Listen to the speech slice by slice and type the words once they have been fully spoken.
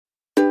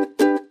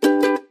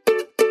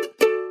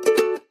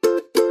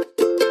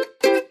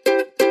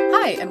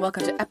and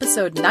welcome to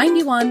episode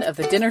 91 of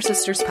the Dinner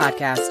Sisters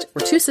podcast.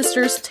 We're two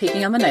sisters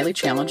taking on the nightly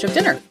challenge of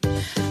dinner.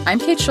 I'm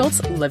Kate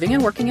Schultz, living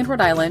and working in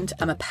Rhode Island.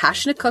 I'm a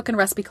passionate cook and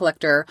recipe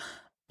collector,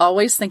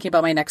 always thinking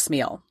about my next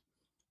meal.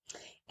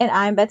 And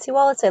I'm Betsy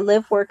Wallace. I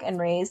live, work, and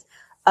raise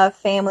a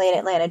family in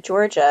Atlanta,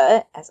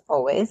 Georgia. As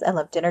always, I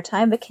love dinner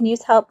time, but can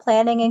use help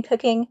planning and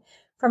cooking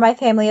for my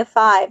family of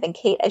 5. And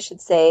Kate, I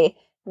should say,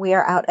 we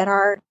are out at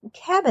our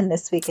cabin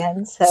this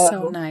weekend.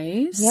 So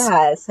nice.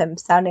 Yeah, so I'm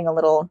sounding a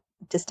little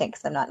distinct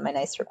because I'm not in my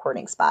nice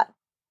recording spot.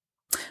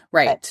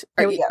 Right.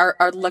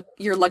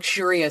 Your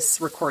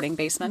luxurious recording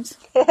basement?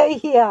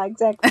 Yeah,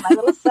 exactly. My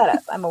little setup.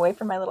 I'm away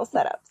from my little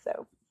setup.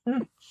 So,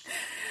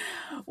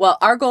 Well,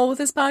 our goal with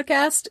this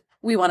podcast,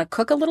 we want to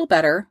cook a little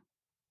better,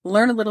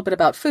 learn a little bit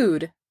about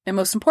food, and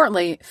most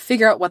importantly,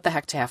 figure out what the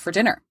heck to have for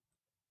dinner.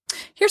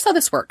 Here's how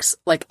this works.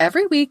 Like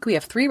every week, we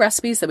have 3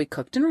 recipes that we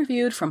cooked and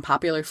reviewed from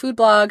popular food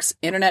blogs,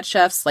 internet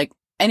chefs, like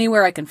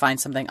anywhere I can find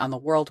something on the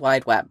World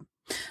Wide Web.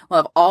 We'll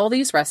have all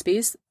these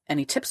recipes,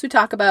 any tips we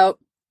talk about,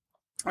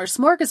 our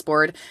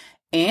smorgasbord,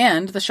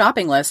 and the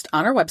shopping list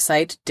on our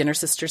website,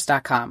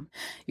 dinnersisters.com.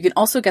 You can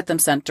also get them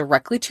sent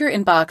directly to your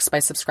inbox by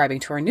subscribing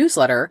to our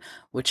newsletter,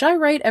 which I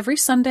write every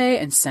Sunday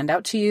and send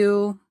out to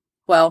you.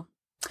 Well,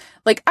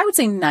 like I would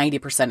say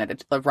 90% of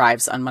it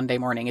arrives on Monday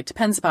morning. It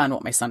depends upon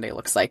what my Sunday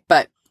looks like,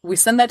 but we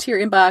send that to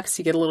your inbox.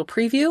 You get a little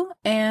preview,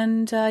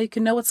 and you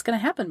can know what's going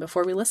to happen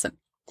before we listen.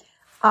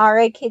 all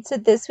right, Kate. So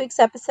this week's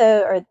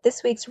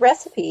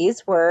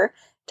recipes were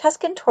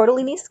Tuscan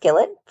Tortellini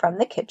Skillet from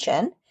the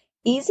kitchen,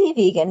 Easy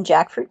Vegan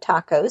Jackfruit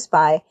Tacos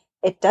by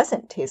It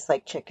Doesn't Taste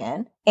Like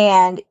Chicken,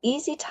 and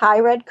Easy Thai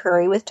Red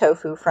Curry with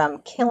Tofu from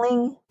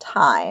Killing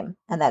Thyme,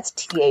 and that's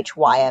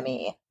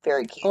THYME.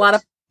 Very cute. A lot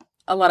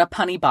of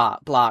punny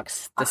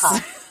blogs.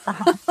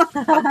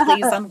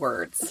 Plays on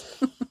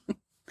words.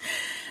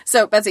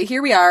 So, Betsy,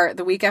 here we are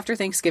the week after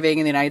Thanksgiving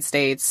in the United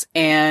States.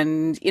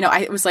 And,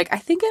 I was like, I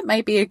think it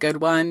might be a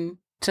good one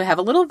to have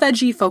a little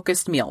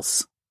veggie-focused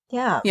meals.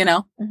 Yeah.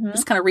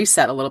 Just kind of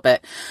reset a little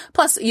bit.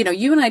 Plus,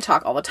 you and I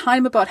talk all the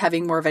time about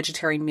having more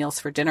vegetarian meals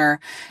for dinner.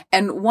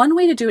 And one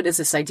way to do it is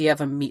this idea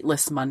of a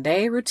Meatless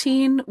Monday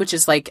routine, which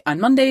is like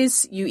on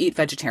Mondays, you eat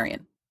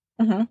vegetarian.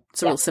 Mm-hmm.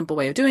 It's a real simple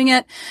way of doing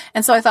it.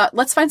 And so I thought,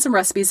 let's find some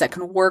recipes that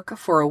can work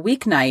for a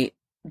weeknight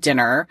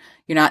dinner.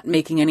 You're not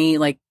making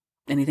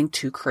anything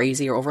too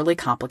crazy or overly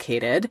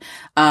complicated.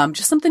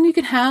 Just something you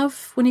can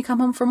have when you come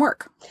home from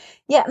work.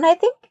 Yeah, and I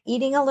think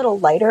eating a little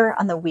lighter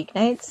on the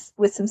weeknights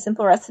with some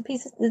simple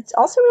recipes, it's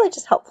also really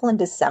just helpful in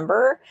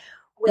December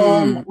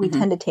when we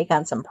tend to take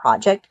on some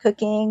project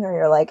cooking, or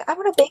you're like, I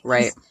want to bake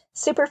these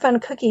super fun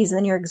cookies, and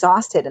then you're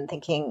exhausted and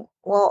thinking,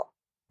 well,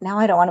 now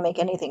I don't want to make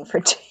anything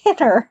for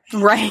dinner.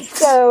 Right.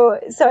 So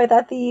I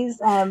thought these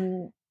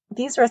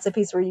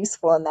recipes were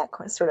useful in that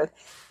sort of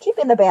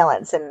keeping the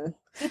balance and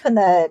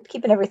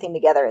keeping everything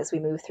together as we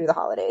move through the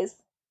holidays.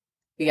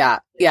 Yeah,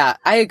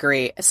 I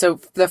agree. So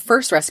the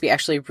first recipe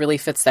actually really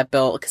fits that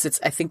bill because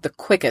it's, I think, the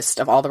quickest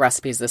of all the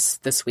recipes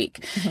this week.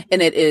 Mm-hmm.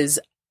 And it is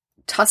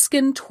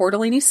Tuscan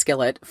Tortellini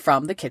Skillet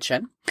from the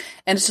kitchen.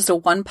 And it's just a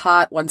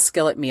 1-pot,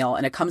 1-skillet meal,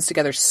 and it comes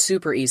together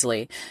super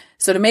easily.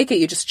 So to make it,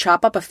 you just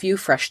chop up a few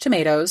fresh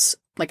tomatoes,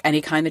 like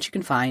any kind that you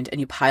can find, and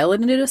you pile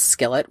it into a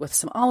skillet with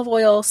some olive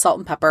oil, salt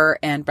and pepper,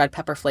 and red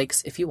pepper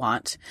flakes if you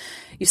want.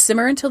 You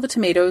simmer until the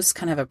tomatoes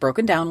kind of have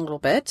broken down a little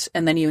bit,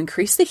 and then you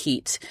increase the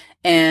heat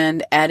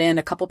and add in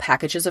a couple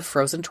packages of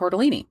frozen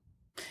tortellini.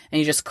 And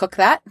you just cook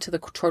that until the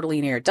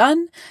tortellini are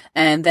done.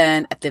 And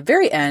then at the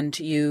very end,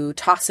 you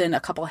toss in a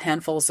couple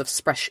handfuls of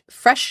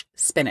fresh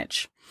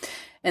spinach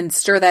and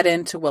stir that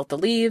in to wilt the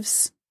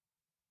leaves.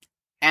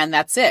 And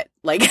that's it.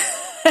 Like,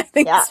 I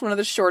think it's one of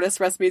the shortest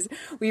recipes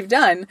we've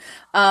done.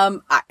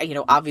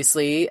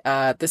 Obviously,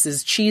 this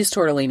is cheese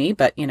tortellini,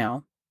 but,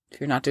 if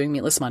you're not doing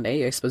Meatless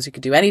Monday, I suppose you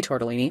could do any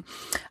tortellini.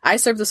 I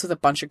serve this with a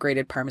bunch of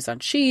grated Parmesan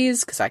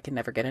cheese because I can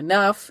never get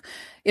enough.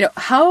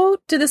 How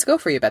did this go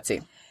for you,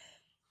 Betsy?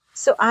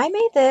 So I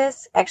made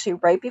this actually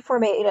right before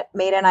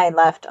Maid and I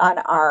left on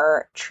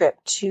our trip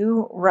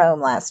to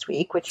Rome last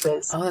week, which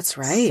was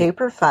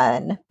super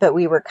fun. But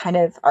we were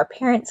our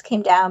parents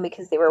came down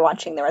because they were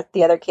watching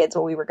the other kids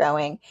while we were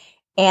going.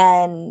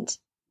 And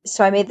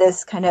so I made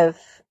this kind of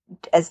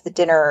as the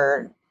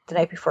dinner the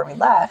night before we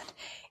left.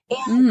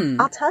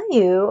 And I'll tell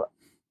you,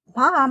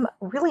 Mom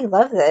really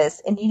loved this.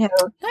 And,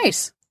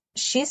 nice.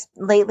 She's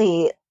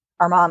lately,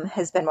 our mom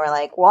has been more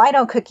like, well, I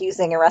don't cook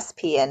using a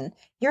recipe, and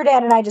your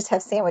dad and I just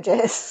have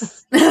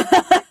sandwiches.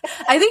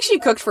 I think she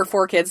cooked for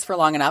 4 kids for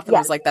long enough and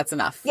was like, that's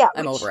enough. Yeah,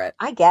 I'm over it.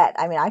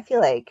 I feel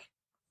like,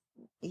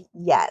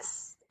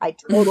 yes, I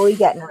totally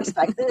get and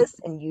respect this,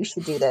 and you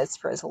should do this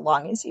for as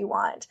long as you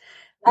want.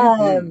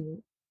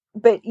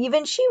 But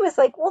even she was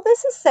like, well,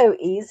 this is so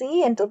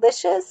easy and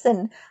delicious,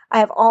 and I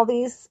have all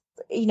these,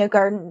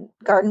 garden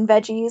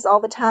veggies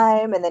all the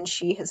time, and then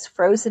she has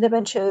frozen a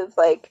bunch of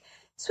like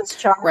Swiss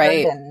chard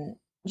and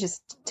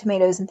just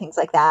tomatoes and things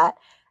like that.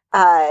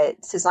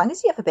 So as long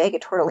as you have a bag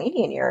of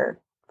tortellini in your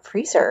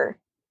freezer,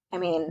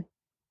 and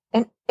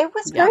it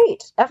was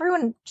great.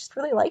 Everyone just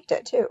really liked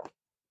it too.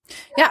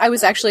 Yeah, I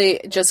was actually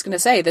just going to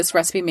say this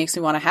recipe makes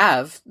me want to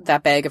have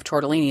that bag of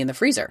tortellini in the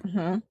freezer,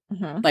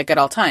 like at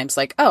all times.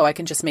 Like, oh, I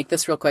can just make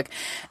this real quick.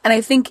 And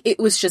I think it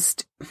was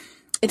just,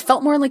 it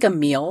felt more like a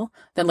meal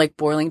than like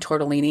boiling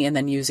tortellini and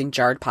then using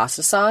jarred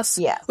pasta sauce.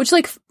 Yeah. Which,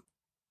 like,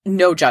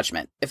 no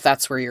judgment if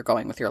that's where you're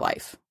going with your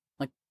life.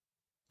 Like,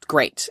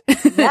 great.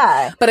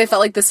 Yeah. But I felt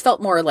like this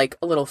felt more like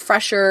a little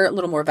fresher, a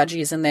little more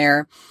veggies in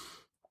there.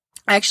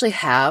 I actually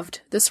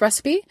halved this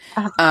recipe.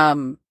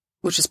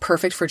 Which is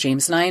perfect for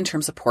James and I in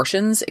terms of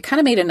portions. It kind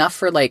of made enough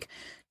for like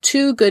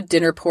 2 good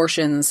dinner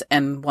portions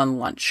and 1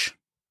 lunch.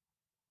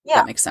 Yeah.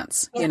 That makes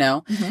sense. Yeah. You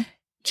know,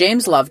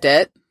 James loved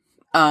it.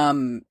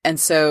 And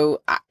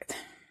so,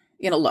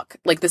 look,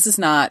 like this is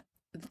not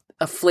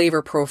a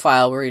flavor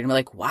profile where you're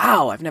like,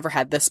 wow, I've never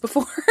had this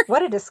before.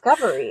 What a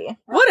discovery.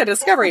 What a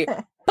discovery.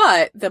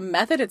 But the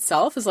method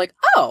itself is like,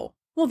 oh,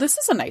 well, this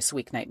is a nice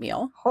weeknight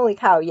meal. Holy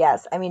cow.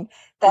 Yes. I mean,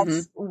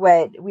 that's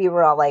what we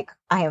were all like,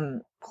 I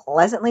am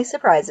pleasantly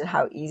surprised at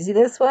how easy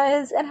this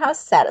was and how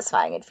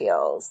satisfying it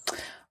feels.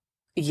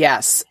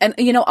 Yes. And,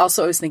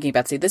 also I was thinking,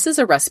 Betsy, this is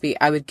a recipe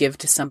I would give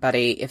to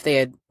somebody if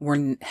they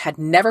had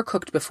never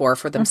cooked before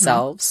for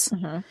themselves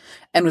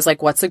and was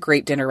like, what's a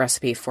great dinner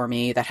recipe for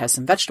me that has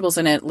some vegetables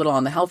in it, a little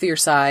on the healthier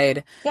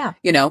side? Yeah.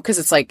 Because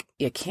it's like,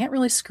 you can't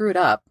really screw it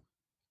up.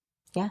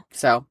 Yeah.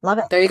 So love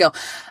it. There you go.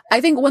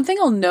 I think one thing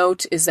I'll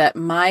note is that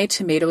my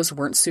tomatoes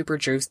weren't super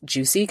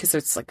juicy because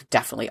it's like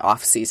definitely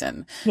off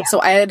season. Yeah.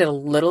 So I added a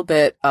little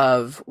bit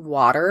of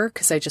water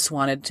because I just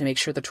wanted to make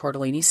sure the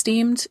tortellini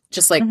steamed.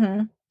 Just like,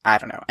 I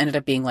don't know, ended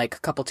up being like a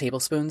couple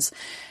tablespoons.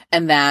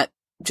 And that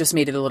just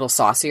made it a little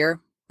saucier,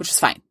 which is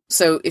fine.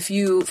 So if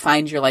you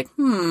find you're like,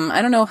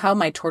 I don't know how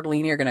my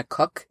tortellini are going to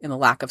cook in the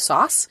lack of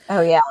sauce.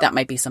 Oh, yeah. That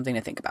might be something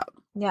to think about.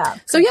 Yeah.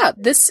 So yeah,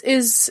 this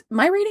is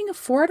my rating of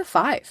 4 out of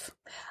 5.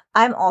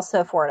 I'm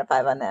also 4 out of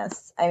 5 on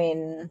this. I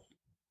mean,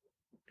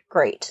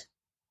 great.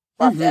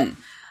 Loved it.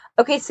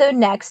 Okay, so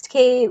next,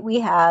 Kate,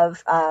 we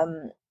have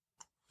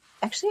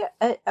actually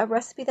a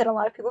recipe that a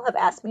lot of people have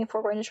asked me if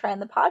we're going to try on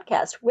the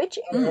podcast, which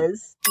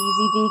is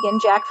easy vegan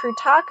jackfruit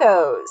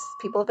tacos.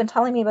 People have been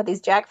telling me about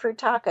these jackfruit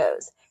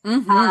tacos.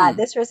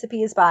 This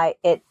recipe is by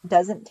It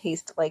Doesn't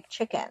Taste Like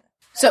Chicken.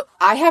 So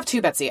I have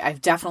too, Betsy.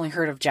 I've definitely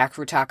heard of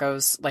jackfruit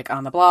tacos, like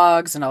on the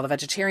blogs and all the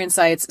vegetarian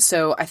sites.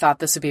 So I thought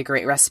this would be a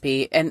great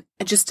recipe. And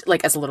just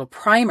like as a little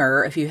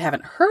primer, if you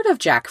haven't heard of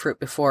jackfruit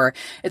before,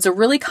 it's a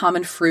really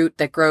common fruit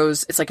that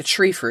grows. It's like a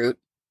tree fruit.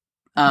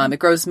 It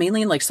grows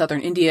mainly in like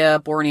southern India,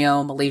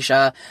 Borneo,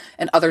 Malaysia,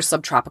 and other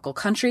subtropical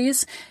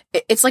countries.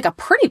 It's like a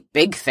pretty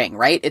big thing,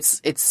 right?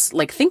 It's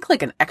like, think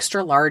like an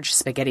extra large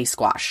spaghetti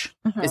squash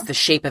is the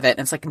shape of it.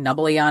 And it's like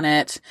nubbly on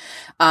it.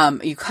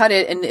 You cut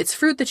it and it's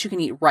fruit that you can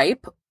eat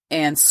ripe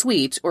and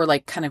sweet or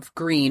like kind of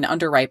green,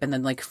 underripe, and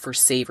then like for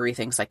savory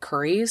things like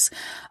curries.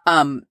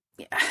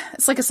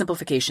 It's like a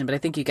simplification, but I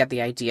think you get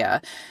the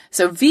idea.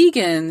 So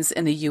vegans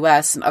in the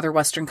US and other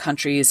Western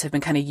countries have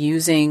been kind of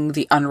using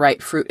the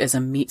unripe fruit as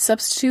a meat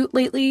substitute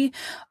lately,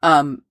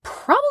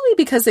 probably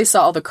because they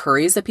saw all the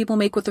curries that people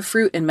make with the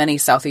fruit in many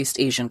Southeast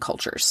Asian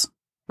cultures,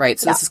 right?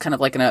 So this is kind of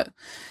like a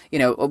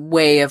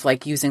way of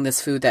like using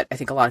this food that I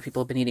think a lot of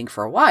people have been eating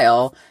for a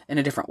while in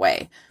a different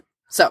way.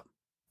 So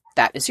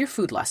that is your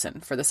food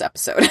lesson for this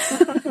episode.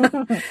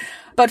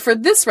 But for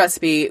this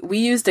recipe, we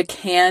used a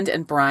canned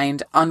and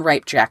brined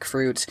unripe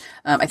jackfruit.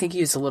 I think you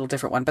used a little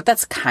different one, but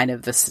that's kind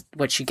of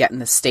what you get in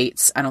the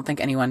States. I don't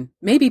think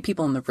maybe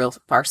people in the real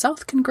far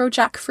South can grow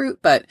jackfruit,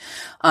 but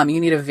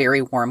you need a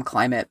very warm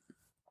climate.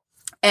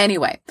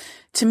 Anyway,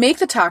 to make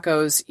the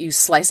tacos, you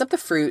slice up the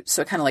fruit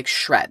so it kind of like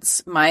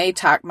shreds. My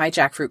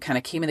jackfruit kind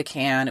of came in the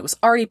can. It was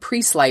already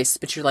pre-sliced,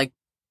 but you're like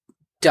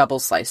double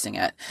slicing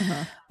it.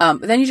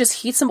 Then you just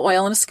heat some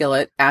oil in a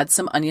skillet, add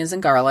some onions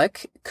and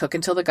garlic, cook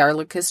until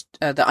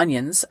the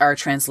onions are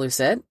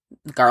translucent.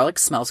 The garlic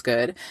smells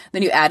good.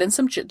 Then you add in the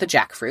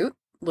jackfruit,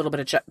 a little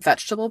bit of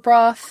vegetable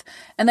broth,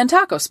 and then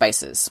taco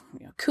spices,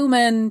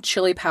 cumin,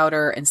 chili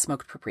powder, and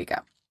smoked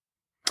paprika.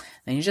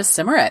 Then you just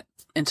simmer it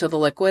until the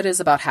liquid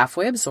is about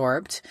halfway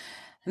absorbed.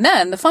 And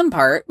then the fun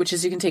part, which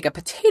is you can take a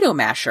potato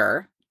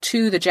masher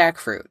to the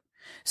jackfruit.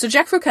 So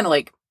jackfruit kind of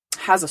like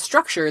has a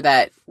structure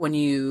that when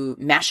you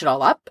mash it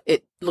all up,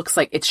 it looks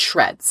like it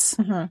shreds.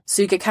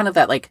 So you get kind of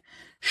that like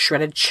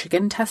shredded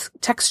chicken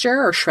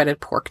texture or shredded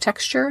pork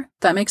texture. If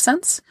that makes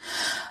sense.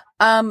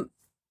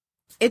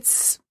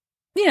 It's,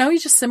 you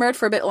just simmer it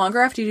for a bit longer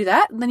after you do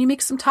that. And then you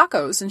make some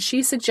tacos. And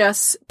she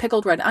suggests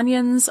pickled red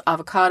onions,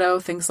 avocado,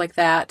 things like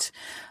that.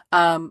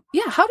 How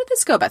did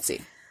this go,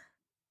 Betsy?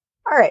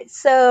 All right.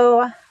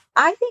 So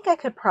I think I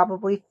could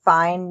probably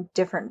find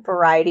different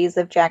varieties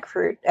of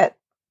jackfruit at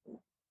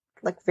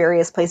like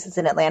various places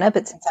in Atlanta,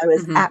 but since I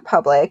was at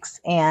Publix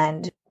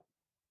and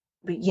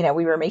we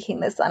were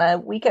making this on a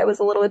week I was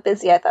a little bit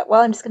busy, I thought,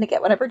 well, I'm just going to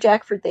get whatever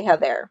jackfruit they have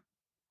there.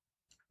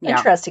 Yeah.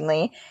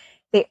 Interestingly,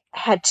 they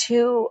had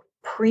 2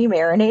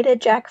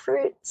 pre-marinated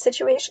jackfruit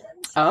situations.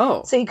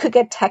 Oh. So you could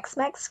get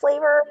Tex-Mex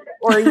flavored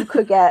or you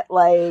could get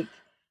like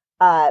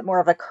more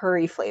of a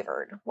curry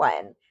flavored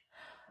one.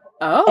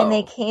 Oh. And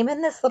they came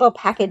in this little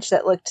package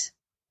that looked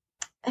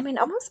I mean,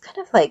 almost kind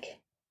of like,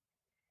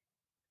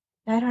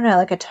 I don't know,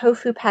 like a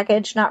tofu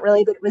package, not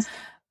really, but it was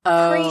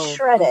Oh.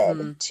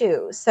 pre-shredded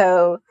too.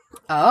 So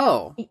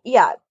Oh.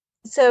 yeah.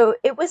 So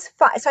it was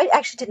fine. So I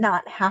actually did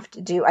not have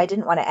to I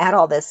didn't want to add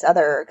all this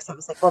other, because I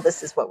was like, well,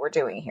 this is what we're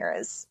doing here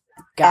is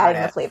Got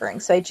adding the it. flavoring.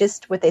 So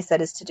what they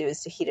said is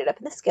to heat it up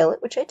in the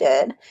skillet, which I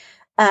did.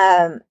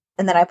 And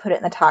then I put it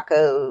in the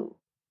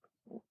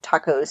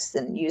tacos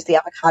and use the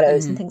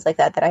avocados and things like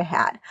that I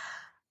had.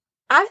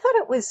 I thought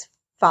it was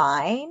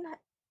fine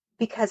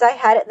because I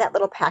had it in that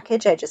little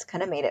package. I just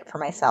kind of made it for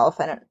myself.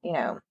 I don't,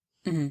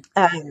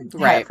 had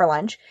Right. it for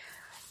lunch.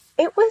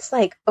 It was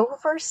like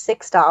over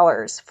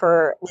 $6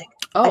 for like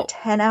a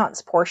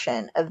 10-ounce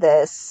portion of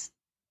this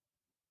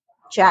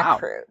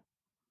jackfruit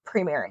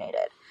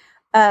pre-marinated,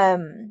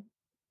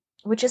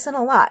 which isn't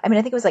a lot. I mean,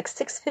 I think it was like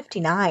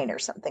 $6.59 or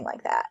something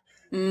like that.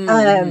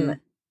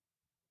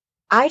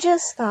 I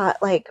just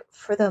thought, like,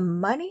 for the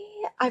money,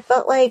 I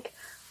felt like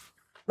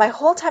my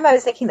whole time I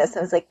was thinking this,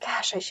 I was like,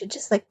 gosh, I should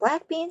just like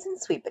black beans and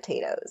sweet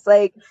potatoes.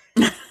 Like,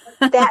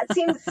 that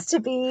seems to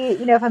be,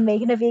 if I'm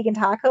making a vegan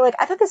taco, like,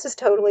 I thought this was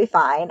totally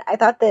fine. I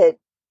thought that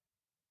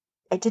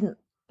I didn't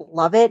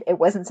love it. It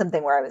wasn't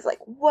something where I was like,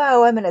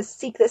 whoa, I'm going to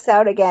seek this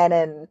out again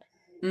and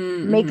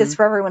make this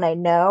for everyone I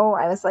know.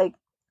 I was like,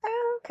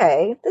 oh,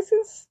 okay, this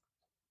is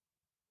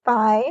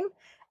fine.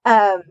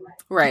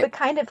 But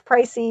kind of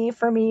pricey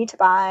for me to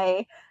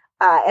buy.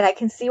 And I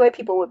can see why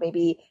people would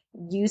maybe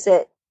use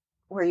it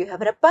where you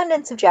have an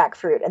abundance of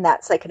jackfruit and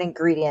that's like an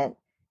ingredient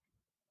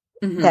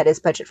that is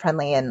budget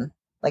friendly and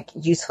like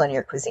useful in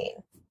your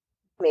cuisine.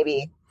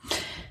 Maybe.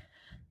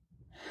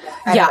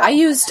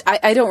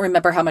 I don't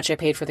remember how much I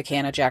paid for the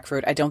can of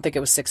jackfruit. I don't think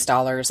it was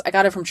 $6. I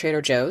got it from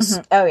Trader Joe's.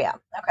 Oh yeah.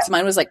 Okay. So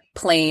mine was like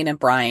plain and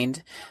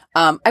brined.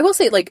 I will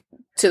say, like,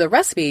 to the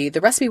recipe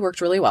worked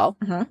really well.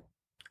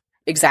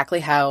 Exactly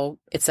how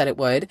it said it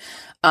would.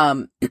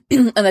 And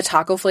the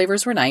taco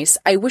flavors were nice.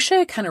 I wish I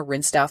had kind of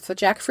rinsed out the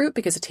jackfruit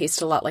because it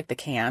tasted a lot like the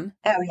can.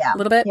 Oh yeah. A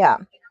little bit. Yeah.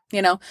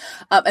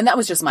 And that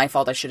was just my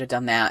fault. I should have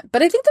done that.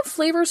 But I think the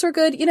flavors are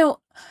good. If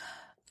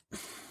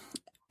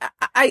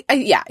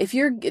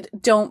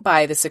don't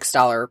buy the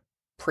 $6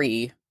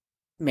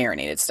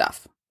 pre-marinated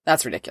stuff.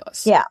 That's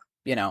ridiculous. Yeah.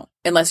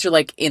 Unless you're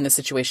like in the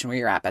situation where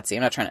you're at, Betsy.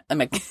 I'm not trying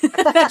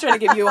to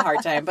give you a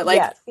hard time, but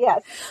like,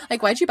 yes.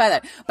 Like, why'd you buy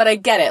that? But I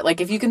get it.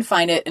 Like, if you can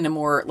find it in a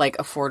more like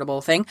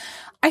affordable thing,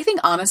 I think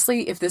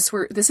honestly, if this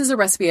is a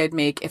recipe I'd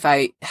make if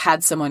I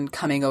had someone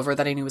coming over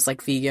that I knew was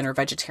like vegan or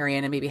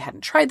vegetarian and maybe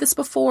hadn't tried this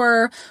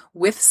before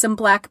with some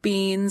black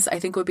beans, I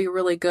think would be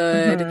really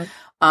good.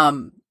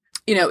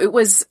 It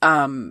was,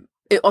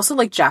 it also,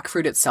 like,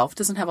 jackfruit itself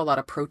doesn't have a lot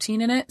of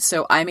protein in it.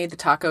 So I made the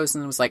tacos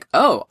and was like,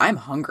 oh, I'm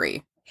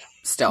hungry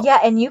still. Yeah,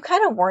 and you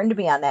kind of warned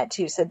me on that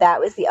too. So that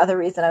was the other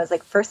reason I was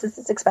like, first, this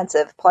is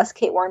expensive. Plus,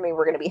 Kate warned me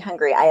we're going to be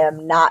hungry. I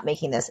am not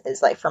making this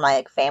as like for my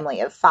like family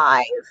of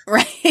 5.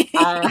 Right.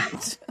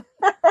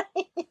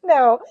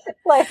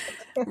 Like,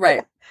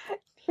 right.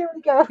 Here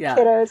we go,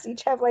 kiddos.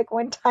 Each have like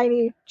one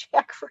tiny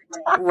jackfruit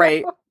taco.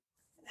 Right.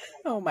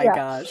 Oh my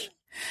gosh.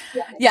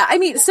 Yeah. I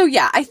mean,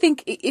 I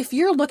think if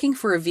you're looking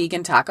for a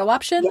vegan taco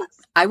option,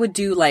 I would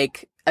do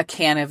like a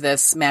can of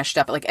this mashed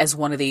up like as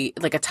one of the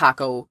like a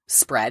taco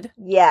spread.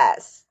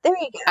 Yes. There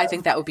you go. I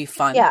think that would be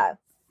fun. Yeah.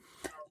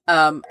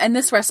 And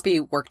this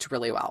recipe worked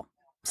really well.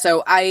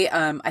 So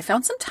I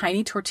found some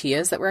tiny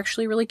tortillas that were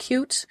actually really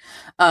cute.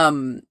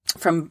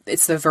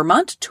 It's the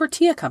Vermont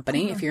Tortilla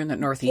Company, if you're in the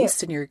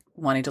Northeast and you're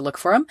wanting to look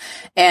for them.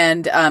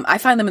 And I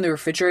find them in the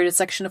refrigerated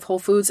section of Whole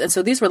Foods. And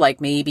so these were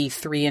like maybe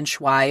 3-inch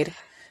wide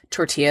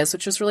tortillas,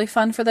 which was really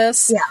fun for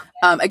this.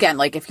 Yeah. Again,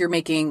 like if you're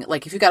making,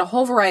 like if you've got a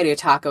whole variety of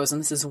tacos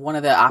and this is one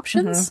of the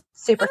options,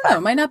 super fun.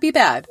 It might not be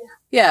bad.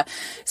 Yeah.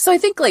 So I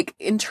think like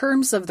in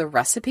terms of the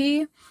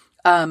recipe,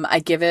 I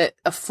give it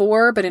a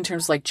 4, but in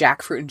terms of like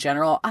jackfruit in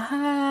general,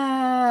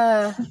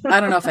 I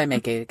don't know if I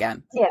make it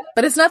again. Yeah.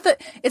 But it's not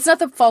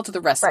the fault of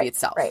the recipe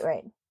itself.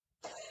 Right.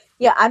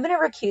 Yeah, I'm going to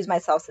recuse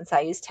myself since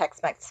I use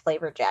Tex-Mex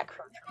flavored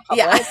jackfruit from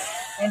Publix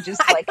and just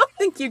like I don't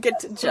think you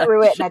get to judge.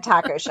 Threw it in a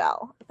taco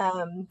shell.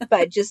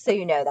 But just so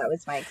you know, that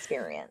was my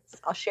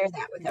experience. I'll share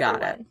that with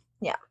everyone.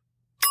 Yeah.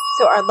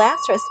 So our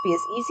last recipe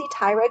is easy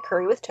Thai red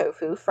curry with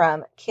tofu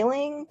from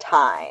Killing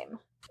Time.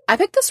 I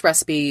picked this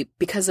recipe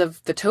because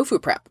of the tofu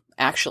prep,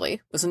 actually.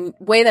 It was a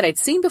way that I'd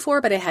seen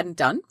before, but I hadn't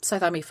done, so I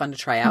thought it'd be fun to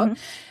try out.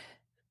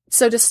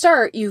 So to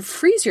start, you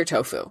freeze your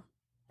tofu,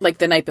 like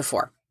the night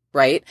before,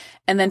 right?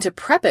 And then to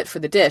prep it for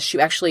the dish, you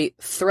actually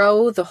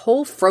throw the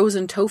whole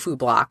frozen tofu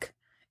block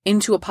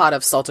into a pot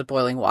of salted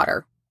boiling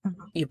water.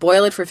 You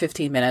boil it for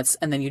 15 minutes,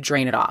 and then you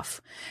drain it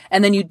off.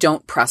 And then you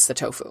don't press the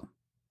tofu.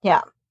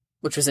 Yeah.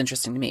 Which was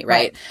interesting to me,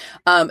 right?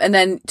 And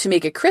then to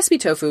make a crispy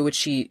tofu, which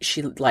she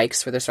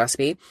likes for this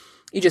recipe,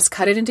 you just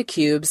cut it into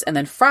cubes and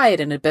then fry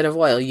it in a bit of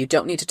oil. You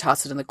don't need to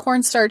toss it in the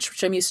cornstarch,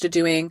 which I'm used to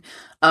doing.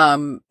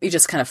 You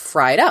just kind of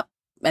fry it up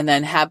and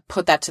then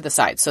put that to the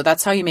side. So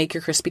that's how you make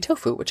your crispy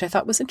tofu, which I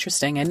thought was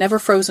interesting. I'd never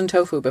frozen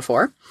tofu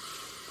before.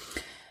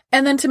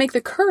 And then to make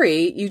the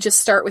curry, you just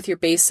start with your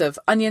base of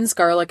onions,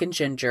 garlic, and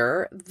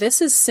ginger. This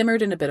is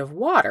simmered in a bit of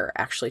water,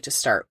 actually, to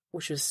start,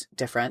 which is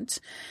different.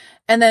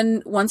 And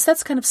then once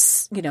that's kind of,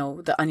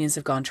 the onions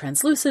have gone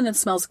translucent and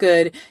smells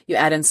good, you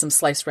add in some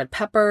sliced red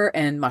pepper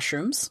and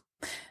mushrooms.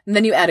 And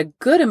then you add a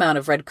good amount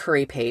of red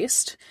curry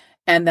paste.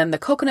 And then the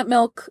coconut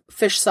milk,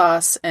 fish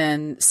sauce,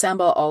 and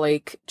sambal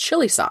oelek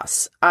chili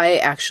sauce. I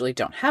actually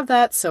don't have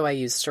that, so I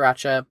used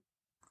sriracha. It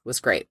was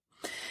great.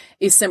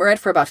 You simmer it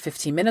for about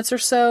 15 minutes or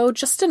so,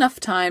 just enough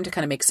time to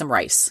kind of make some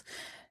rice.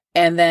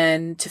 And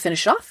then to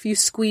finish it off, you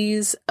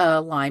squeeze a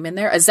lime in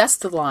there, a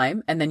zest of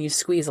lime, and then you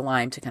squeeze a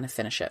lime to kind of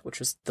finish it, which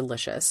was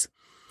delicious.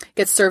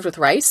 Gets served with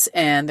rice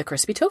and the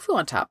crispy tofu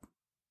on top.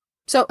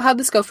 So how'd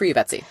this go for you,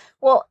 Betsy?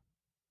 Well,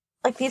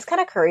 like these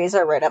kind of curries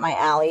are right up my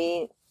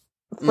alley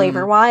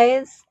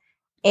flavor-wise.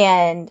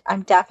 And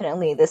I'm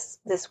definitely, this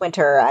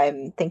winter,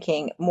 I'm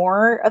thinking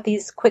more of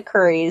these quick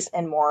curries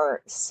and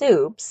more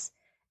soups.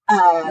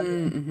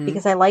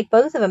 Because I like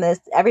both of them.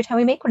 Every time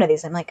we make one of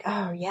these, I'm like,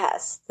 oh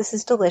yes, this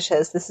is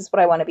delicious. This is what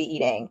I want to be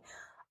eating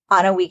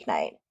on a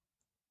weeknight,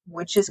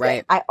 which is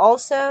right. Good. I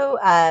also,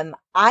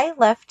 I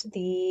left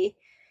the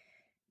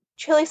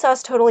chili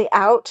sauce totally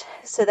out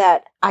so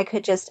that I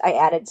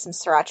added some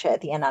sriracha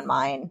at the end on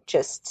mine,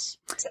 just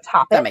to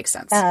top it. That makes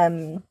sense.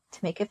 To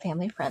make it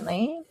family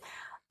friendly.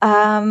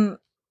 And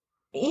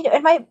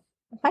my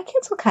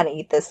kids will kind of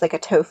eat this like a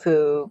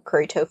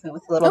curry tofu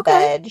with a little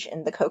veg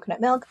and the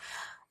coconut milk.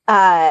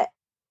 I'm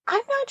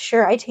not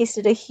sure I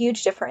tasted a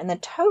huge difference in the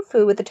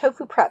tofu with the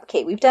tofu prep,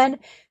 Kate. We've done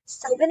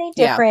so many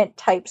different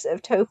types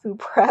of tofu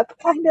prep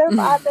kind of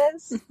on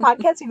this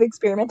podcast. We've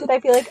experimented, I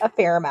feel like, a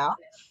fair amount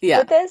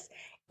with this.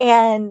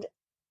 And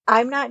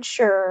I'm not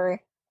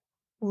sure,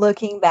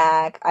 looking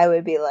back, I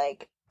would be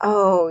like,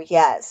 oh,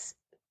 yes,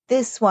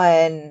 this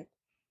one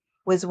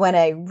was when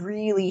I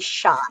really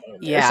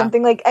shined or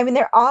something like, I mean,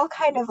 they're all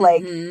kind of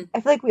like,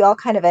 I feel like we all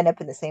kind of end up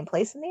in the same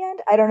place in the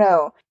end. I don't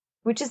know.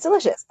 Which is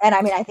delicious. And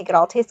I mean, I think it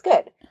all tastes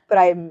good, but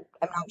I'm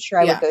not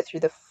sure I would go through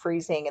the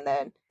freezing and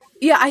then.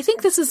 Yeah, I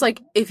think this is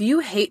like, if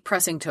you hate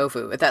pressing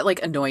tofu, that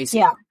like annoys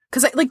you.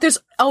 Because like there's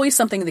always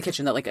something in the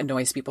kitchen that like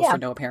annoys people for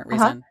no apparent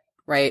reason,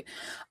 right?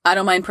 I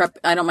don't mind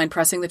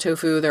pressing the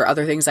tofu. There are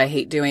other things I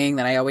hate doing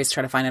that I always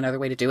try to find another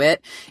way to do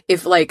it.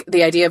 If like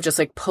the idea of just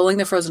like pulling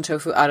the frozen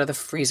tofu out of the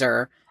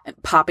freezer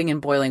and popping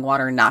in boiling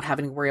water and not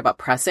having to worry about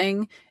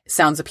pressing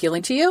sounds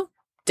appealing to you,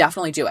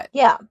 definitely do it.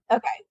 Yeah.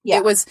 Okay.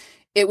 Yeah.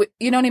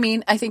 You know what I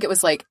mean? I think it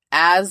was like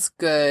as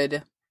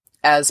good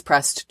as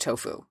pressed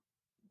tofu.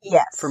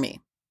 Yes. For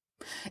me.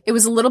 It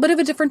was a little bit of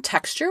a different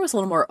texture. It was a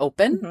little more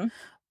open,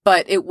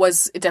 but it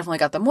definitely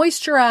got the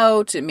moisture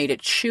out. It made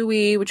it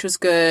chewy, which was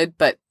good.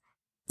 But,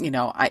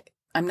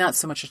 I'm not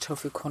so much a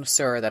tofu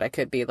connoisseur that I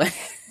could be like,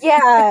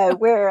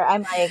 where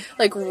I'm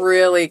like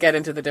really get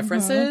into the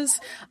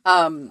differences.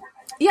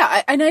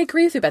 And I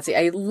agree with you, Betsy.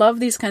 I love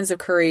these kinds of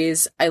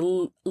curries. I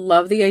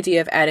love the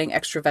idea of adding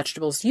extra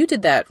vegetables. You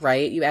did that,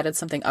 right? You added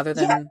something other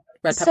than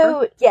red pepper?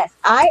 So, yes,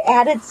 I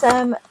added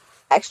some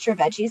extra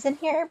veggies in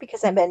here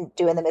because I've been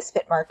doing the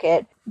Misfit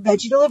Market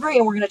veggie delivery,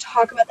 and we're going to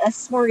talk about a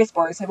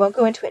smorgasbord, so I won't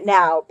go into it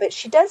now. But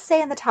she does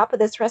say on the top of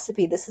this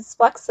recipe, this is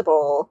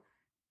flexible.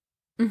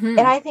 And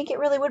I think it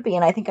really would be,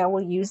 and I think I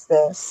will use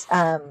this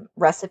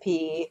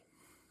recipe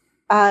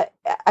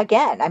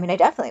again. I mean, I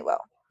definitely will.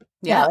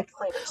 Yeah.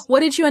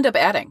 What did you end up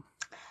adding?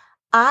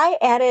 I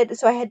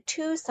had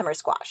 2 summer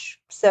squash.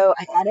 So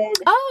I added.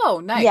 Oh,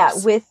 nice. Yeah,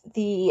 with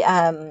the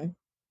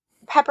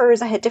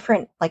peppers, I had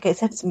different, like I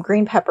said, some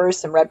green peppers,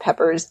 some red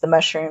peppers, the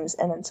mushrooms,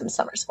 and then some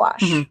summer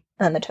squash, and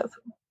then the tofu.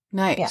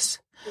 Nice.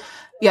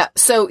 Yeah.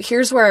 So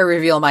here's where I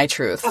reveal my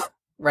truth,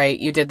 right?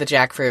 You did the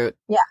jackfruit.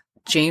 Yeah.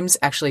 James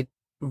actually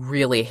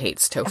really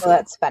hates tofu. Oh,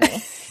 that's funny.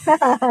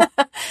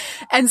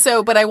 And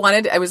so, but I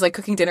was like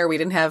cooking dinner. We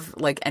didn't have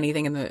like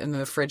anything in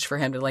the fridge for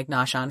him to like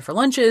nosh on for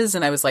lunches.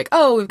 And I was like,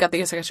 oh, we've got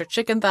these extra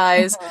chicken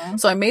thighs.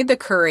 So I made the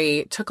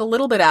curry, took a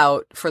little bit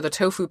out for the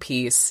tofu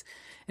piece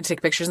and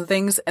take pictures and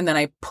things. And then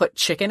I put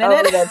chicken in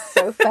it. Oh, that's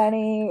so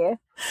funny.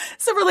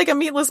 So for like a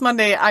Meatless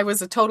Monday, I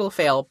was a total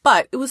fail,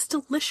 but it was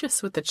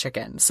delicious with the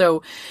chicken.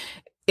 So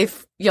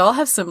if y'all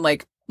have some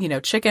like,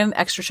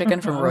 extra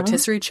chicken from a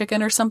rotisserie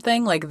chicken or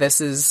something, like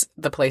this is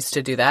the place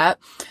to do that.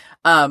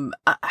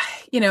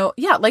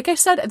 Like I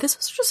said, this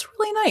was just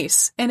really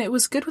nice and it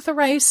was good with the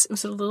rice. It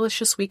was a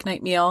delicious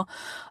weeknight meal.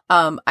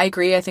 I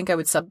agree. I think I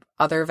would sub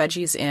other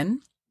veggies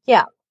in.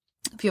 Yeah.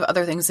 If you have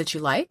other things that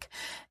you like.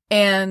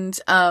 And,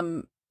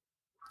 I'm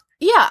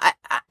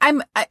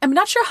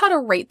not sure how to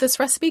rate this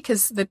recipe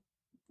because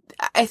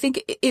I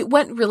think it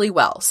went really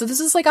well. So this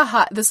is like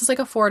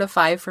a 4 out of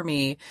 5 for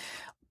me.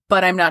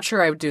 But I'm not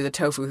sure I would do the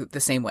tofu the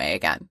same way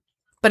again.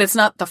 But it's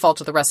not the fault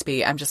of the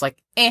recipe. I'm just like,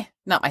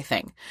 not my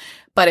thing.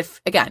 But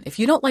if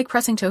you don't like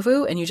pressing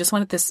tofu and you just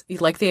wanted this, you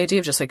like the idea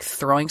of just like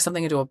throwing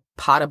something into a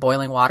pot of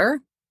boiling water.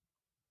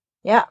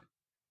 Yeah.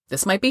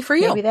 This might be for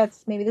you.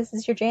 Maybe this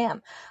is your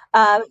jam.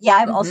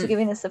 I'm also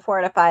giving this a 4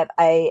 out of 5.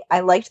 I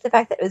liked the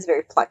fact that it was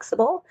very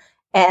flexible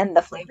and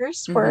the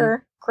flavors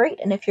were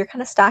great. And if you're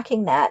kind of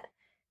stocking that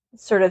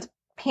sort of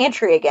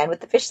pantry again with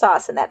the fish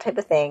sauce and that type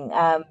of thing.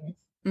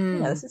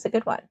 This is a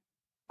good one.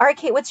 All right,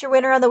 Kate, what's your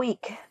winner of the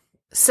week?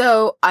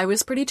 So I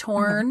was pretty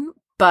torn,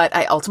 but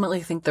I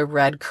ultimately think the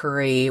red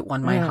curry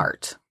won my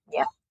heart.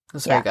 Yeah. It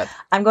was very good.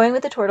 I'm going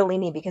with the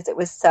tortellini because it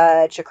was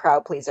such a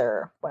crowd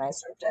pleaser when I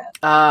served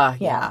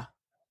it. Yeah.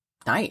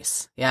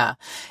 Nice. Yeah.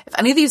 If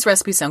any of these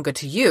recipes sound good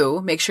to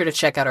you, make sure to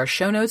check out our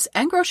show notes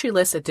and grocery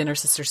list at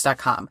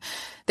dinnersisters.com.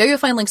 There you'll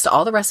find links to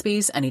all the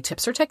recipes, any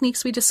tips or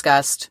techniques we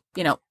discussed,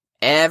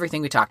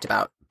 everything we talked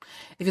about.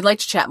 If you'd like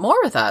to chat more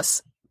with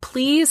us,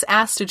 please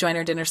ask to join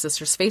our Dinner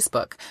Sisters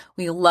Facebook.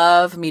 We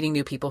love meeting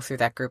new people through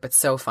that group. It's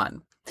so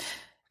fun.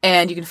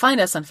 And you can find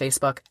us on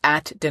Facebook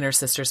at Dinner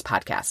Sisters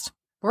Podcast.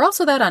 We're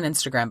also that on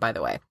Instagram, by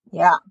the way.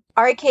 Yeah.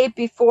 All right, Kate,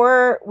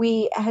 before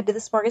we head to the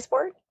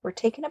smorgasbord, we're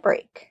taking a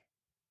break.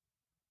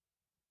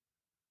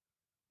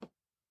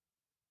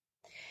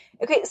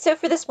 Okay, so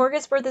for the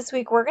smorgasbord this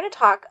week, we're going to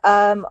talk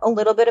a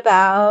little bit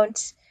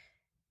about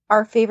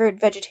our favorite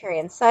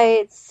vegetarian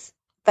sites,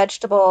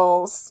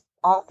 vegetables,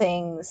 all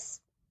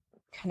things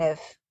kind of...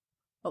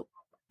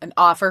 An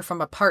offer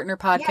from a partner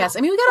podcast. Yeah.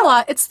 I mean, we got a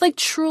lot. It's like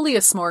truly a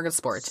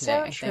smorgasbord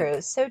today.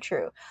 So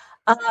true.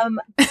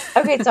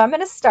 Okay, so I'm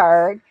going to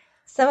start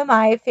some of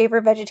my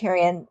favorite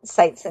vegetarian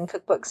sites and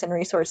cookbooks and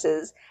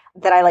resources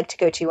that I like to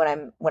go to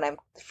when I'm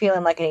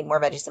feeling like I need more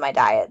veggies in my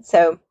diet.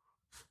 So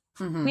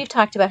we've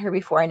talked about her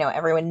before. I know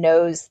everyone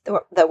knows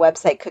the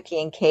website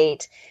Cookie and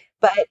Kate,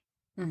 but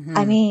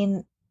I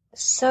mean,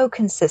 so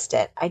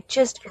consistent. I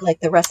just feel like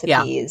the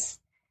recipes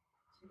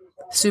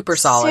super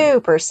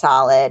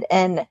solid.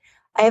 And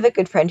I have a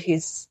good friend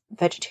who's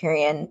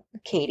vegetarian,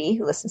 Katie,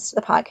 who listens to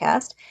the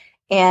podcast,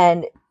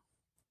 and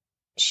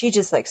she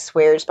just like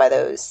swears by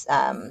those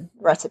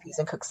recipes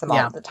and cooks them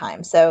all the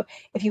time. So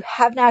if you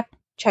have not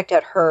checked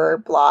out her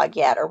blog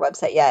yet or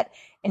website yet,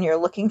 and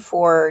you're looking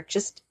for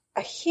just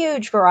a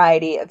huge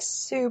variety of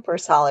super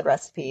solid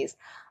recipes,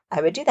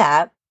 I would do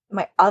that.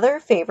 My other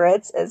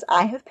favorites is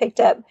I have picked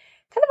up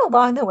kind of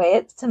along the way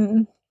at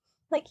some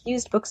like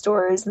used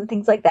bookstores and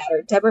things like that,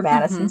 or Deborah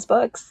Madison's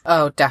books.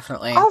 Oh,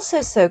 definitely.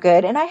 Also so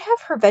good. And I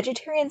have her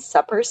Vegetarian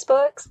Suppers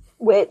books,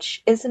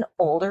 which is an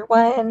older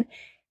one,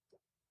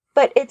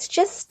 but it's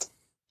just,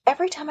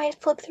 every time I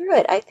flip through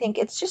it, I think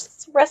it's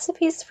just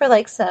recipes for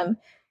like some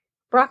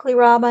broccoli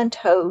rabe on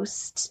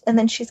toast, and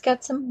then she's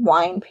got some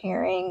wine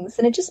pairings,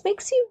 and it just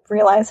makes you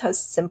realize how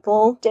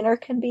simple dinner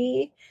can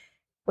be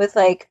with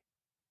like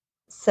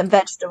some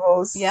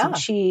vegetables, some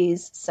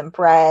cheese, some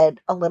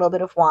bread, a little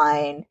bit of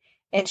wine,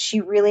 and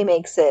she really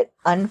makes it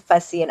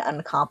unfussy and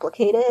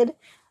uncomplicated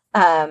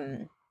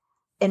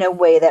in a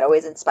way that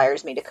always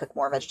inspires me to cook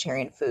more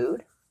vegetarian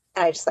food.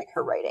 And I just like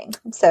her writing.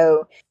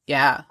 So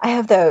I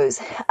have those.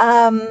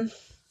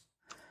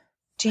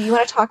 Do you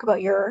want to talk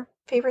about your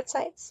favorite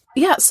sites?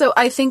 Yeah, so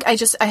I think I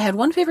had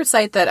one favorite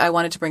site that I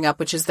wanted to bring up,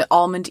 which is the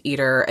Almond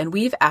Eater, and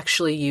we've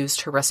actually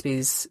used her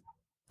recipes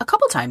a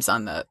couple times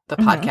on the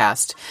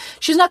podcast.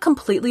 She's not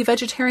completely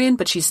vegetarian,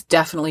 but she's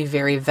definitely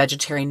very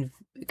vegetarian,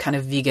 kind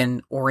of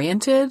vegan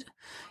oriented.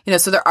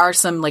 So there are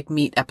some like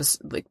meat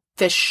like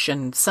fish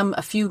and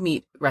a few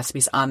meat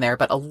recipes on there,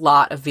 but a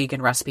lot of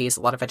vegan recipes,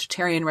 a lot of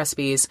vegetarian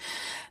recipes,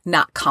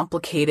 not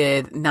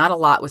complicated, not a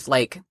lot with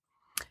like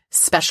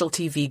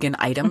specialty vegan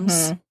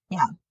items.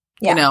 Yeah.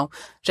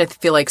 Which I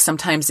feel like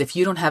sometimes if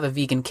you don't have a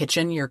vegan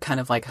kitchen, you're kind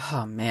of like,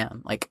 oh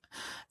man, like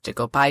to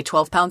go buy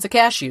 12 pounds of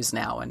cashews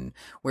now. And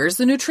where's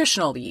the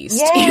nutritional yeast?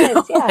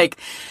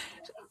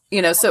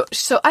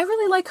 So I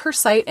really like her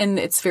site, and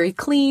it's very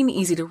clean,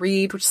 easy to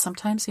read, which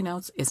sometimes,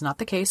 is not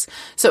the case.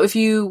 So if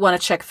you want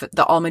to check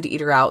the Almond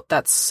Eater out,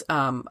 that's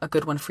a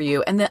good one for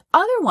you. And the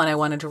other one I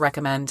wanted to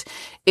recommend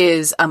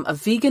is a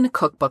vegan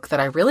cookbook that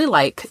I really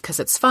like because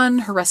it's fun.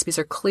 Her recipes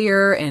are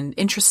clear and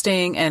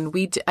interesting, and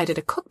I did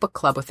a cookbook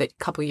club with it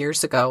a couple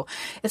years ago.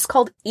 It's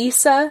called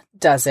Isa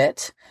Does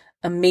It.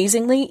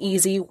 Amazingly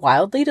easy,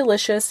 wildly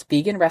delicious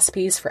vegan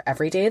recipes for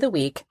every day of the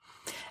week.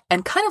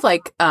 And kind of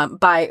like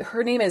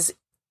her name is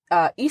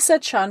Isa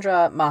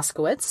Chandra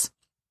Moskowitz,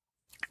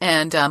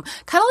 and kind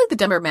of like the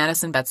Deborah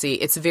Madison Betsy,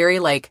 it's very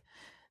like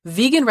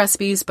vegan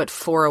recipes, but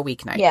for a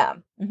weeknight. Yeah.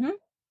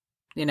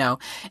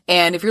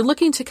 And if you're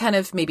looking to kind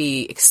of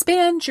maybe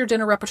expand your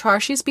dinner repertoire,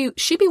 she'd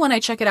be one I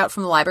check it out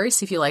from the library,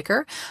 see if you like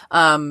her.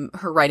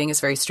 Her writing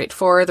is very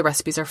straightforward. The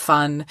recipes are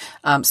fun.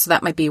 So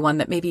that might be one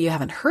that maybe you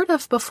haven't heard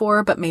of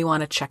before, but may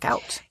want to check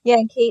out. Yeah.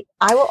 And Kate,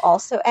 I will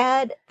also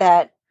add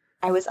that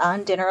I was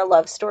on Dinner a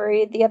Love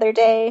Story the other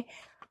day,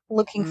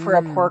 looking for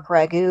a pork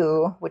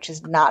ragu, which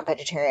is not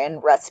vegetarian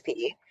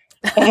recipe.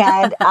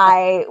 And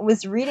I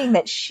was reading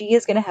that she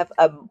is going to have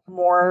a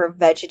more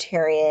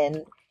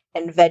vegetarian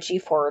and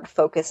veggie forward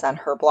focus on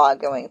her blog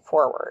going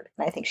forward.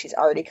 And I think she's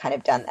already kind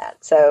of done that.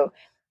 So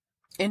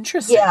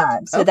interesting. Yeah.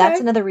 So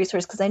that's another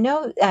resource, because I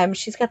know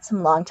she's got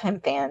some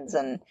longtime fans,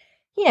 and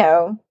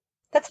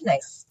that's a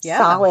nice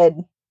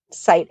solid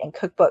site and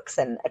cookbooks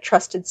and a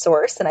trusted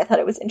source. And I thought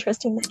it was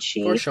interesting that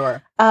she for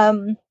sure.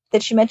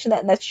 That she mentioned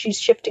that, and that she's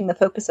shifting the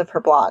focus of her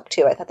blog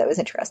too. I thought that was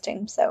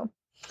interesting. So,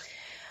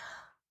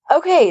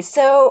 okay.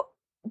 So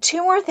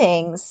two more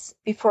things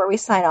before we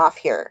sign off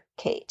here,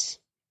 Kate.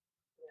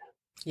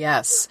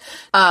 Yes.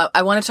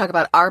 I want to talk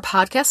about our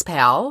podcast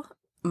pal,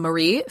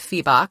 Marie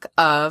Feebach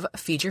of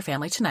Feed Your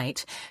Family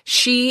Tonight.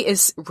 She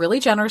is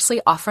really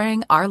generously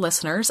offering our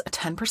listeners a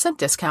 10%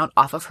 discount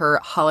off of her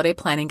holiday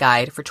planning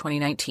guide for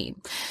 2019.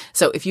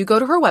 So if you go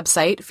to her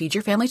website,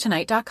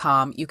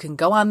 feedyourfamilytonight.com, you can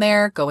go on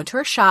there, go into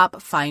her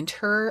shop, find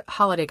her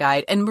holiday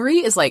guide. And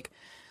Marie is like,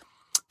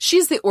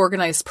 she's the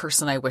organized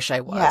person I wish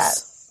I was.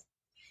 Yes.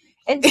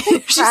 And so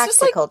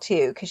practical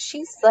too, because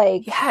she's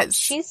like, yes,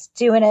 she's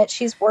doing it.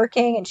 She's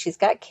working and she's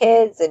got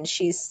kids and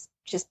she's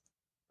just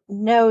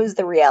knows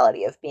the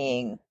reality of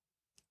being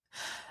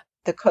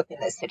the cook in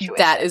this situation.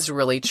 That is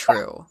really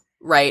true,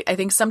 right? I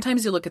think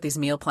sometimes you look at these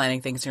meal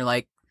planning things and you're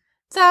like,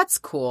 that's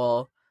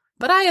cool,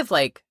 but I have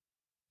like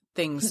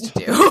things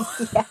to do.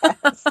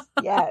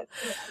 Yes.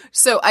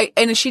 So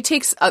she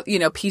takes,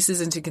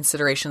 pieces into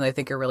consideration that I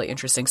think are really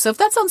interesting. So if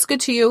that sounds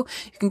good to you,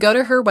 you can go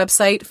to her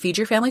website,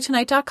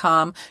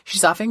 feedyourfamilytonight.com.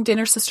 She's offering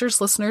Dinner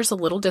Sisters listeners a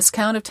little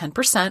discount of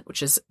 10%,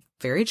 which is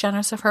very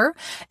generous of her.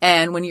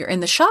 And when you're in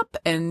the shop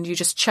and you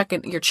just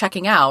you're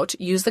checking out,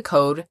 use the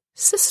code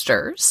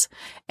SISTERS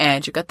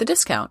and you got the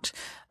discount.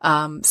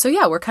 So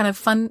yeah, we're kind of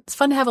fun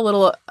to have a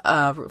little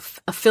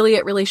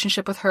affiliate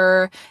relationship with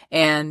her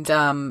and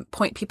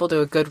point people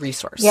to a good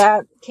resource.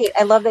 Yeah, Kate,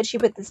 I love that she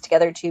put this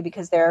together too,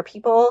 because there are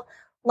people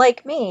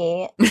like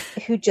me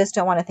who just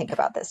don't want to think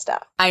about this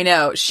stuff. I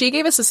know. She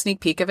gave us a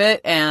sneak peek of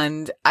it,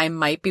 and I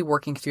might be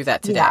working through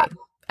that today,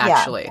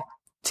 actually.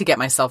 To get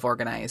myself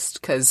organized,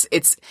 because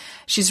it's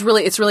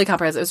really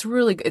comprehensive.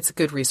 It's a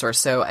good resource.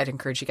 So I'd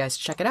encourage you guys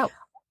to check it out.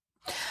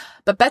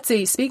 But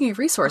Betsy, speaking of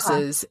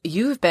resources,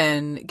 you've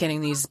been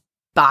getting these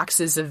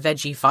boxes of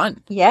veggie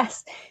fun.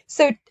 Yes.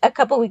 So a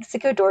couple weeks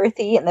ago,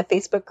 Dorothy in the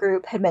Facebook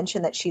group had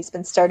mentioned that she's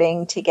been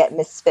starting to get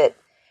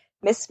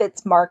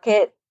Misfits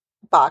Market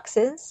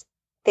boxes.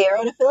 They're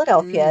out of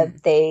Philadelphia.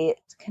 They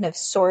kind of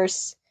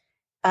source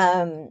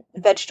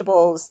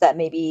vegetables that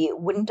maybe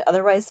wouldn't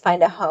otherwise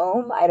find a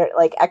home. I don't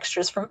like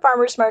extras from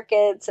farmers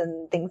markets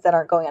and things that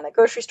aren't going on the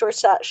grocery store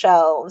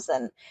shelves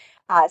and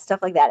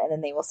stuff like that. And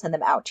then they will send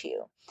them out to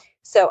you.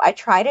 So I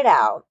tried it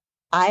out.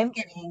 I'm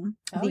getting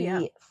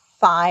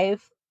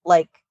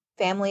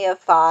family of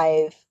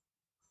 5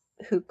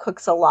 who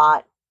cooks a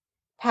lot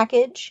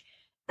package.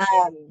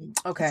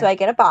 Okay. So I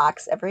get a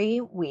box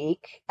every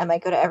week. I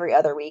might go to every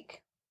other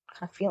week,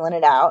 kind of feeling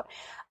it out.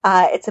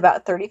 It's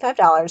about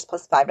 $35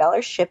 plus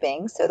 $5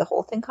 shipping. So the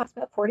whole thing costs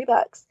about $40.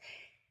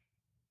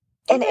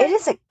 And it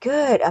is a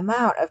good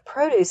amount of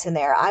produce in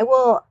there.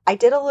 I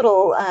did a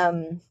little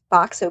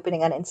box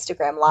opening on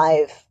Instagram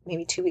Live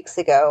maybe 2 weeks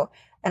ago,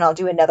 and I'll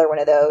do another one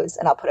of those,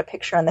 and I'll put a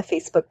picture on the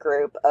Facebook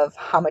group of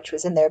how much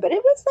was in there. But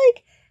it was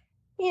like,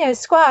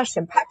 squash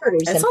and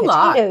peppers and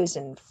potatoes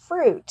and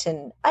fruit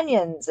and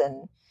onions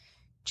and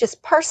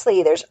just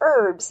parsley. There's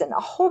herbs and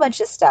a whole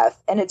bunch of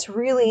stuff. And it's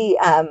really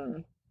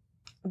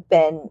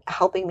been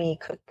helping me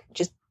cook.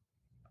 Just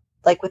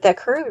like with that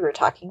curry we were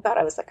talking about,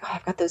 I was like,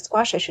 I've got those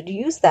squash. I should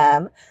use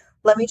them.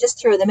 Let me just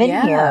throw them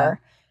in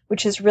here,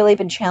 which has really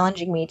been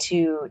challenging me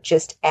to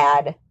just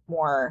add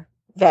more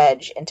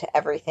veg into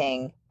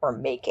everything we're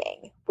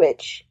making,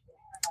 which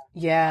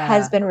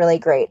has been really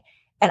great.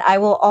 And I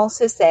will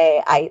also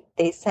say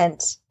they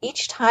sent,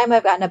 each time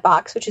I've gotten a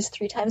box, which is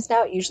 3 times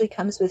now, it usually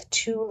comes with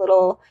 2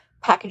 little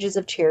packages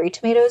of cherry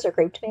tomatoes or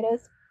grape tomatoes.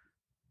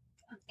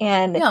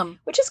 And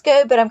which is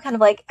good, but I'm kind of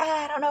like,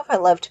 I don't know if I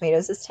love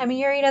tomatoes this time of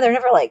year. They're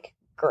never like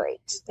great.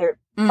 They're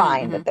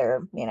fine, but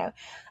they're, but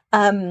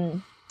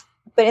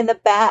in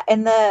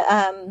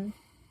the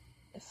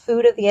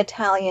Food of the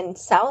Italian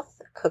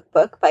South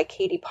cookbook by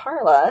Katie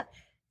Parla,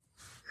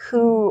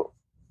 who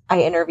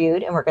I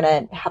interviewed, and we're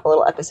going to have a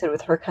little episode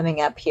with her coming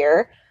up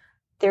here,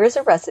 there is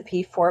a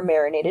recipe for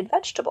marinated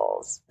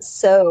vegetables.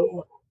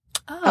 So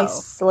I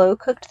slow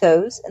cooked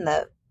those in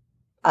the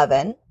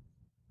oven,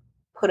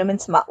 put them in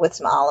with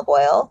some olive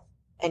oil,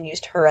 and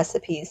used her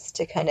recipes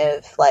to kind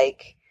of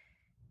like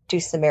do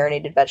some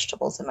marinated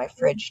vegetables in my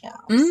fridge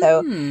now.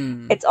 So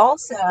it's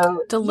also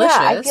delicious.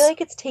 Yeah, I feel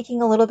like it's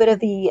taking a little bit of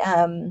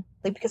the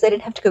because I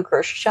didn't have to go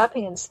grocery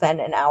shopping and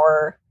spend an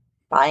hour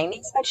buying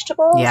these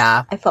vegetables.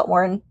 Yeah, I felt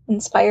more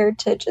inspired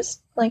to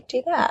just like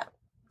do that.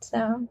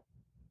 So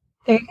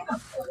there you go.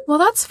 Well,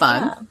 that's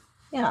fun.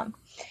 Yeah.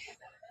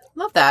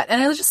 Love that.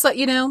 And I was just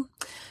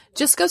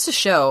just goes to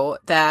show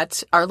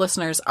that our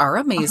listeners are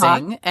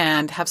amazing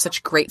and have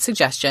such great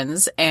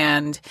suggestions.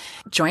 And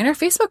join our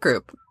Facebook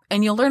group,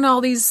 and you'll learn all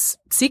these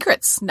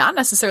secrets, not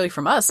necessarily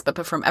from us,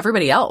 but from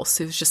everybody else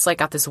who's just like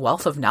got this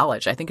wealth of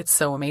knowledge. I think it's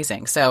so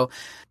amazing. So,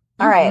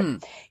 all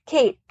right,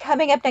 Kate,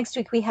 coming up next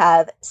week, we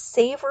have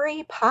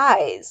savory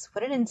pies.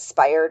 What an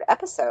inspired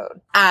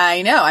episode.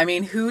 I know. I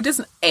mean, who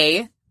doesn't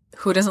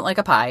like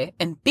a pie?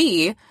 And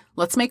B,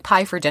 let's make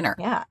pie for dinner.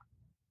 Yeah.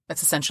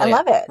 That's essentially I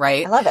love it.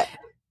 Right? I love it.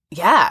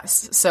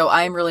 Yes. So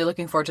I'm really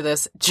looking forward to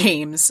this.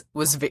 James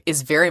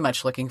is very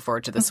much looking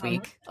forward to this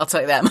week. I'll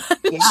tell you that much.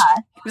 Yeah.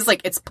 He was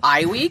like, it's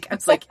pie week. I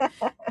was like,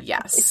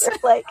 yes. You're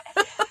like,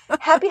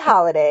 happy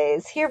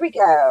holidays. Here we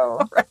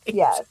go. Right.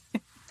 Yes.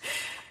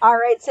 All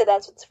right, so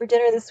that's what's for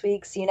dinner this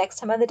week. See you next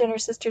time on The Dinner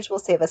Sisters. We'll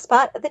save a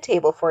spot at the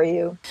table for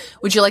you.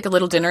 Would you like a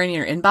little dinner in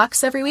your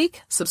inbox every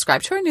week?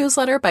 Subscribe to our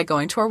newsletter by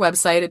going to our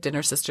website at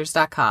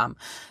dinnersisters.com.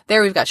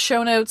 There we've got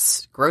show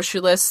notes,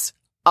 grocery lists,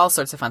 all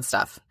sorts of fun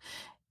stuff.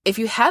 If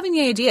you have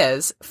any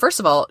ideas, first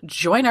of all,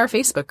 join our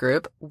Facebook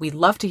group. We'd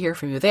love to hear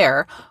from you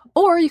there.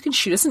 Or you can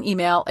shoot us an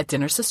email at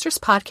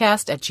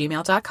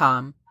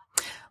dinnersisterspodcast@gmail.com.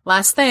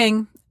 Last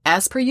thing,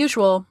 as per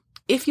usual,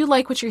 if you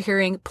like what you're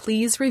hearing,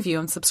 please review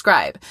and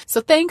subscribe.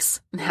 So thanks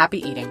and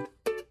happy eating.